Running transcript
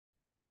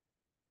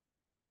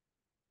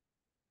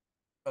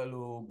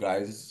Hello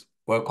guys,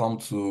 welcome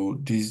to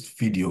this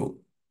video.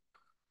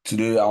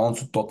 Today I want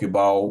to talk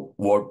about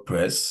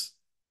WordPress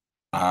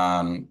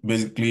and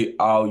basically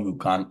how you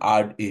can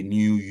add a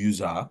new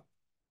user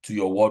to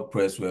your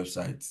WordPress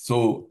website.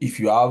 So if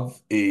you have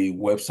a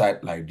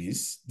website like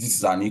this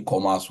is an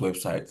e-commerce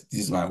website.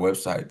 This is my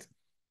website.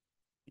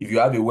 If you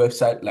have a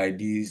website like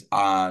this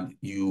and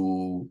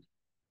you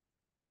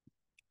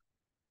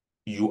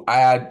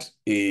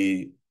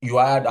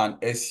hired an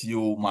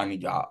SEO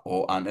manager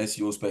or an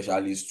SEO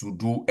specialist to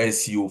do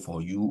SEO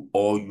for you,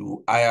 or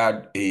you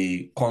hired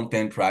a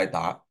content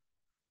writer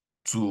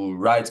to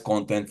write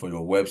content for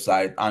your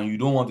website, and you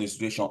don't want a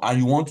situation and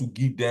you want to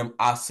give them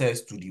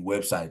access to the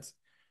website.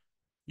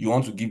 You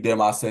want to give them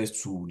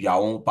access to their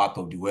own part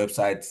of the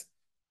website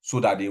so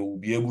that they will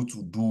be able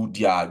to do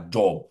their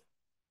job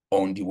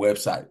on the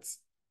website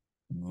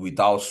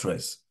without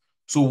stress.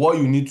 So what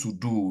you need to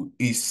do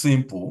is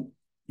simple.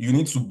 You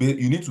need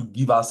to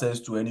give access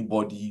to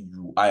anybody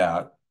you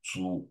hire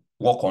to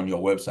work on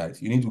your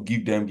website. You need to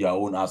give them their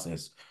own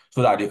access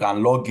so that they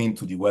can log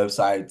into the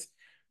website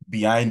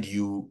behind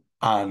you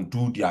and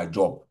do their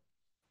job.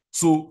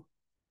 So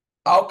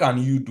how can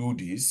you do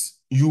this?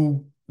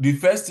 The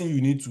first thing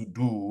you need to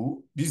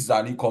do, this is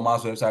an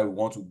e-commerce website we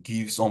want to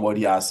give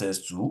somebody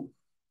access to.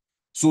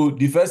 So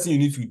the first thing you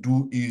need to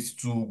do is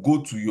to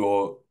go to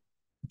your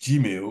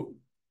Gmail.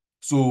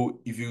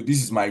 So if you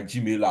this is my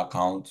Gmail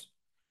account,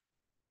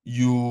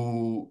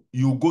 you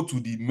go to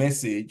the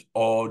message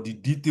or the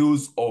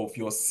details of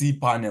your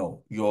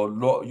cPanel, your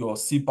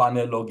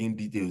cPanel login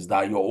details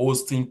that your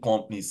hosting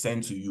company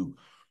sent to you.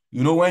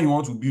 You know, when you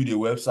want to build a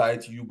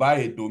website, you buy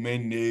a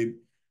domain name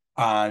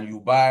and you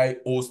buy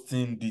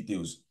hosting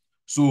details.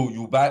 So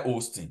you buy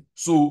hosting.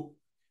 So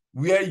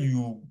where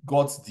you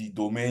got the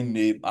domain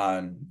name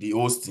and the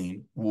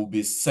hosting will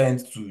be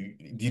sent to you.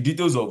 The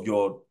details of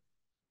your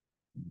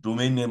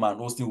domain name and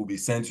hosting will be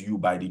sent to you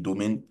by the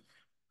domain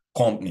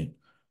company.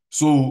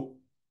 So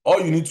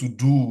all you need to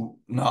do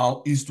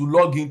now is to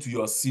log into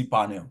your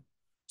cPanel.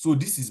 So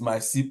this is my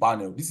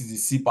cPanel. This is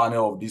the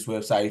cPanel of this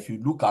website. If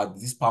you look at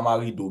this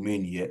primary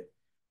domain here,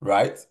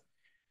 right?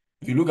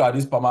 If you look at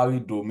this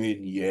primary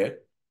domain here,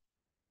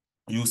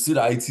 you see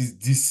that it is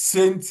the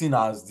same thing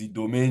as the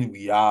domain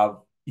we have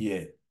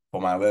here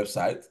for my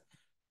website.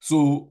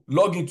 So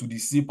log into the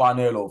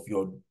cPanel of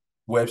your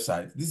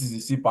website. This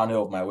is the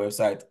cPanel of my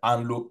website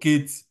and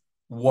locate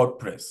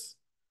WordPress.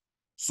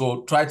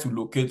 So try to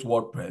locate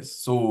WordPress.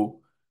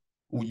 So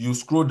you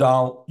scroll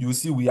down, you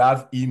see we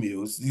have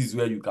emails. This is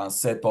where you can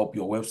set up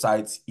your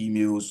website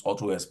emails,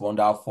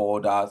 autoresponder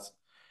folders,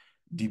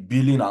 the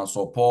billing and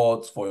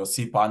support for your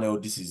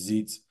cPanel. This is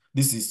it.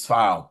 This is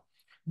file.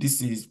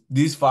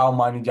 This file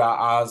manager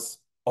has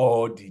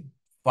all the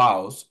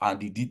files and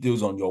the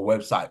details on your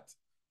website,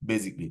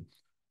 basically.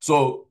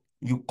 So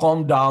you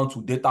come down to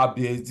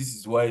database. This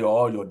is where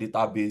all your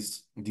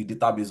database, the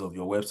database of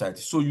your website.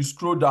 So you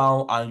scroll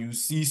down and you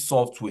see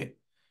software.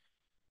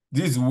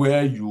 This is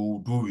where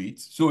you do it.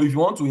 So if you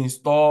want to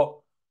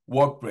install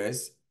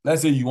WordPress,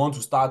 let's say you want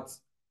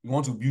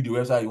to build a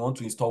website, you want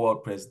to install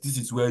WordPress, this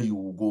is where you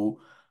will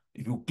go.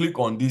 If you click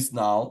on this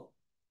now,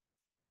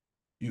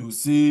 you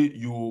see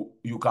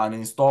you can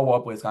install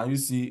WordPress. Can you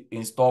see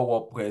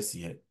install WordPress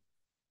here?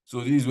 So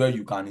this is where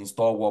you can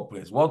install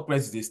WordPress. WordPress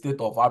is a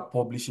state-of-art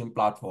publishing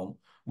platform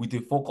with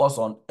a focus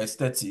on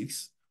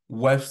aesthetics,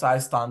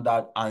 website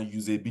standard, and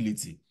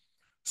usability.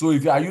 So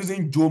if you are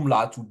using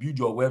Joomla to build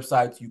your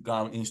website, you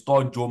can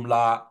install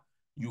Joomla.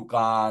 You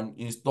can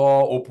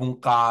install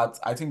OpenCart.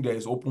 I think there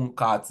is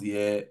OpenCart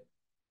here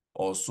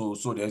also.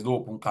 So there's no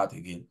OpenCart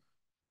again.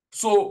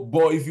 So,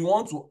 but if you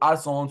want to add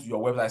someone to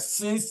your website,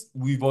 since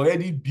we've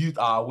already built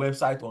our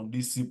website on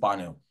this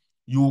cPanel,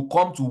 you will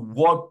come to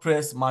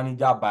WordPress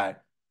Manager by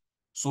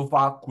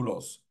Sofa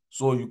Kulos.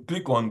 So you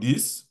click on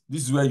this.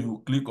 This is where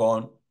you click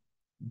on.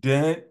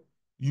 Then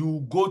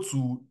you go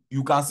to,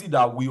 you can see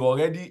that we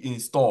already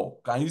installed.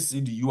 Can you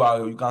see the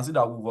URL? You can see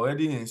that we've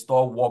already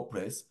installed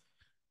WordPress.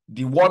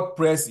 The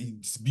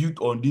WordPress is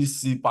built on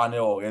this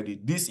cPanel already.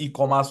 This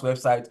e-commerce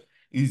website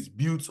is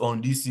built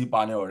on this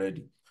cPanel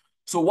already.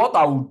 So what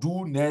I will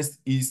do next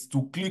is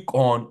to click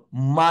on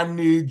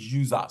manage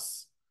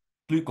users.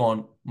 Click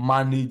on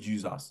manage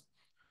users.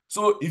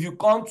 So if you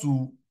come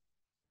to,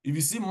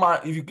 if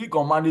you click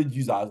on manage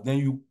users,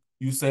 then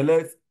you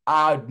select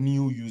add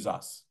new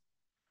users.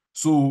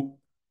 So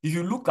if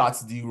you look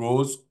at the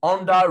rows,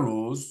 under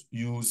rows,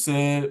 you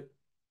say,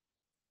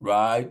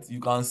 right, you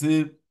can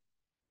say,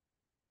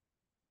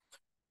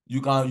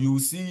 you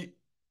see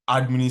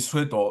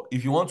administrator.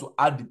 If you want to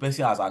add the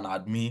person as an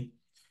admin,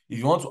 if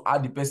you want to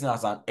add the person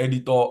as an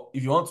editor,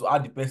 if you want to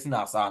add the person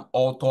as an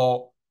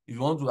author, if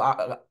you want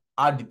to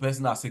add the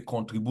person as a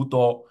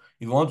contributor,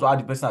 if you want to add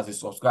the person as a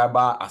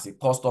subscriber, as a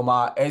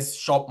customer, as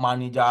shop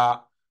manager.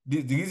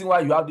 The reason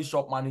why you have this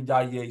shop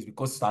manager here is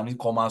because it's an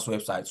e-commerce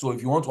website. So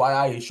if you want to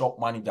hire a shop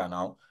manager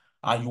now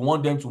and you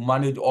want them to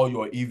manage all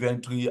your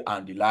inventory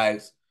and the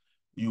likes,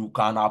 you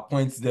can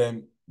appoint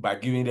them by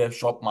giving them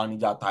shop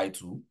manager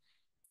title.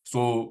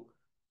 So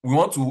we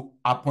want to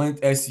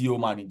appoint SEO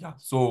manager.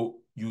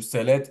 So you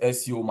select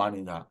SEO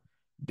manager.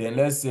 Then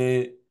let's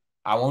say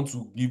I want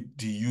to give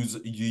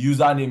the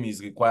username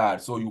is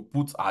required. So you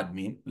put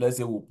admin. Let's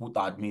say we'll put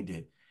admin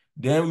there.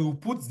 Then you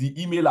put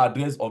the email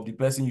address of the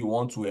person you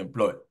want to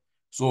employ.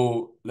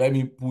 So let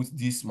me put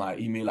this my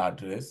email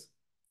address.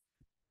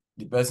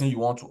 The person you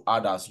want to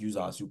add as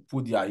users, you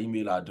put their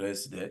email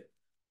address there.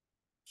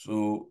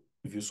 So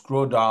if you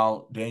scroll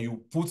down, then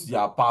you put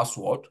their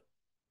password.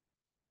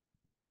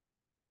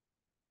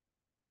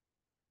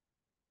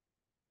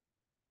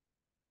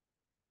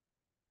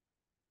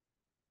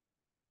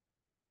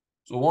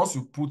 So once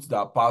you put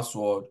that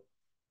password,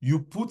 you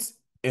put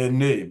a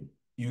name.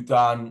 You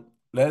can,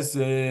 let's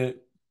say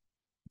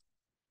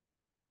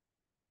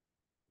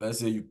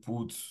you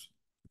put,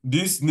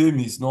 this name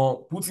is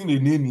not, putting a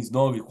name is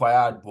not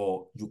required,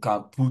 but you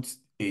can put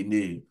a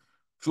name.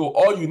 So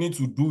all you need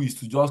to do is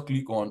to just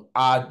click on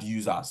add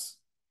users.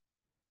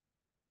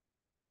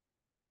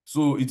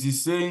 So it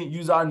is saying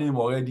username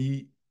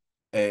already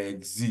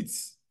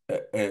exists.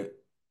 It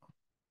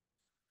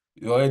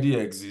already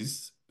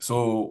exists.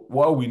 So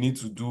what we need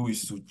to do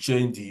is to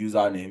change the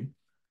username.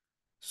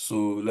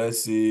 So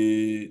let's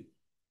say,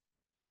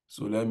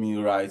 so let me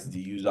write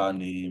the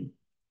username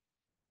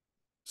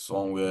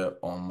somewhere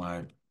on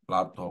my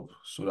laptop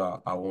so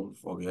that I won't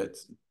forget.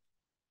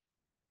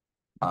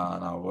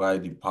 And I'll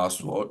write the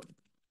password.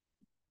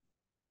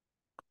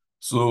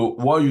 So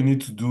what you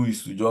need to do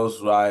is to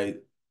just write,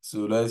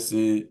 so let's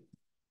say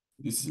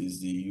this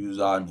is the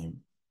username.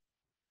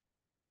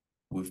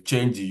 We've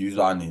changed the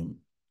username.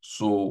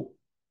 So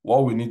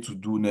what we need to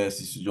do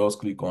next is to just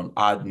click on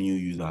add new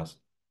users.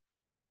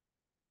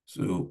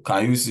 So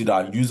can you see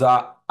that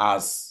user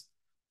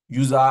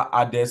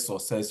added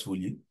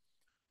successfully?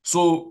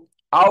 So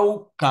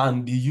how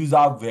can the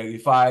user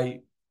verify?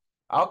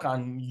 How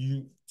can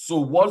you, so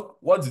what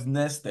is the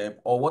next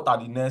step, or what are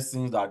the next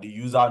things that the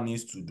user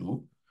needs to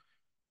do?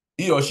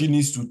 He or she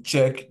needs to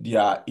check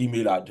their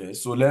email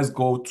address. So let's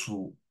go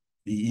to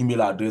the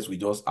email address we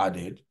just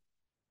added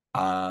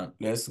and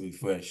let's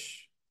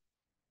refresh.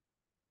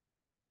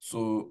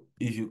 So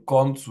if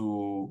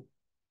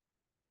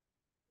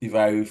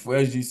I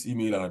refresh this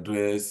email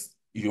address,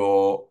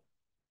 the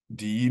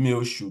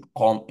email should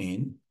come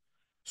in.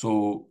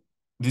 So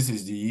this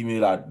is the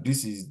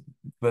this is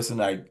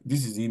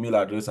the email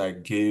address I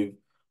gave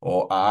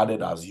or I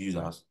added as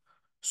users.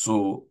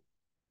 So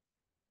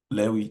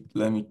let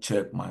me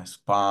check my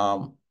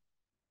spam.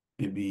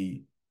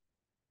 Maybe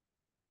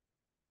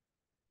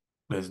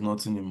there's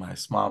nothing in my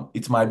spam.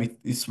 It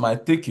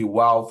might take a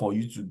while for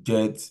you to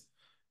get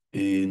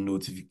a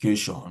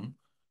notification,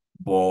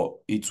 but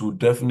it will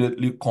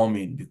definitely come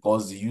in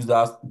because the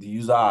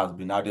user has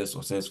been added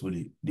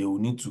successfully. They will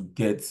need to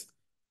get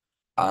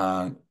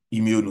an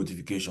email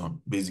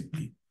notification,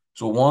 basically.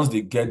 So once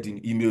they get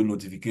the email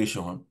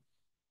notification,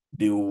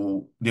 they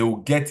will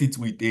get it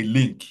with a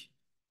link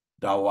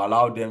that will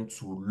allow them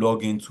to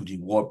log into the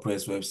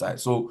WordPress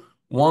website. So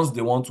once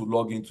they want to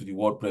log into the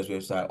WordPress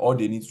website, all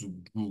they need to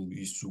do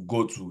is to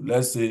go to,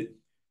 let's say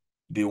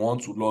they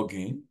want to log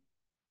in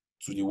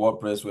to the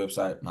WordPress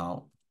website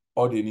now.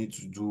 All they need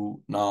to do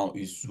now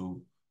is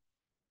to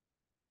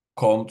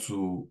come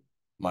to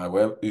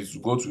is to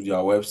go to their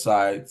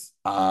website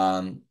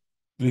and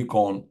click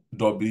on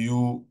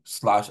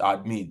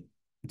w/admin,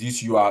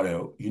 this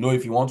URL. You know,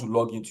 if you want to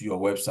log into your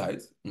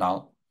website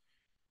now,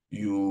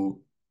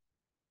 you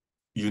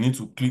need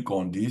to click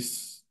on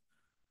this.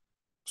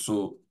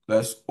 So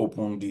let's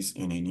open this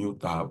in a new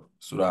tab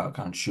so that I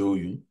can show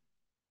you.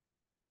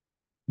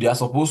 They are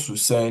supposed to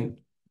send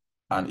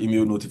an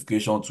email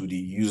notification to the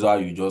user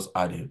you just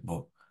added,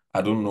 but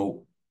I don't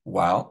know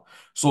why.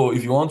 So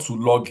if you want to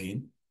log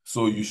in,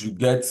 so you should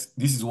get,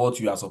 this is what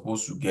you are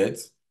supposed to get.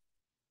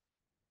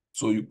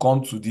 So you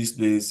come to this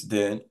place,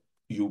 then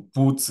you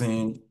put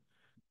in,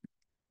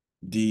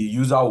 the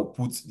user will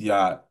put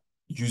their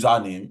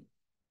username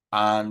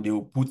and they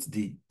will put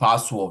the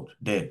password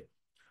there.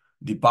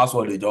 The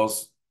password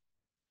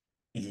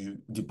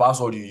the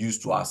password you use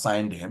to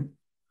assign them.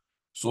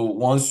 So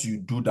once you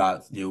do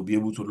that, they will be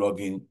able to log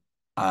in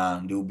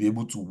and they will be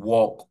able to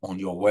work on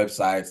your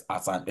website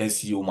as an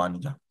SEO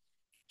manager.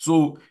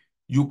 So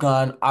you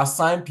can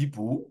assign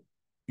people,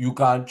 you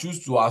can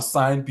choose to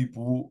assign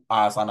people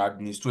as an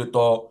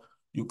administrator,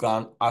 you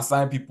can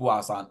assign people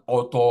as an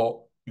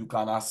author, you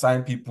can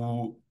assign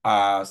people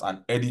as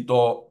an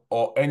editor,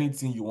 or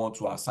anything you want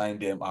to assign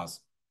them as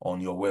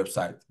on your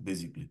website,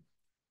 basically.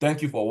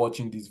 Thank you for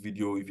watching this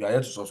video. If you are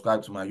yet to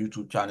subscribe to my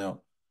YouTube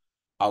channel,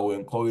 I will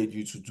encourage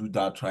you to do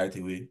that right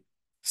away.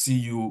 See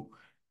you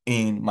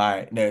in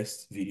my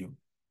next video.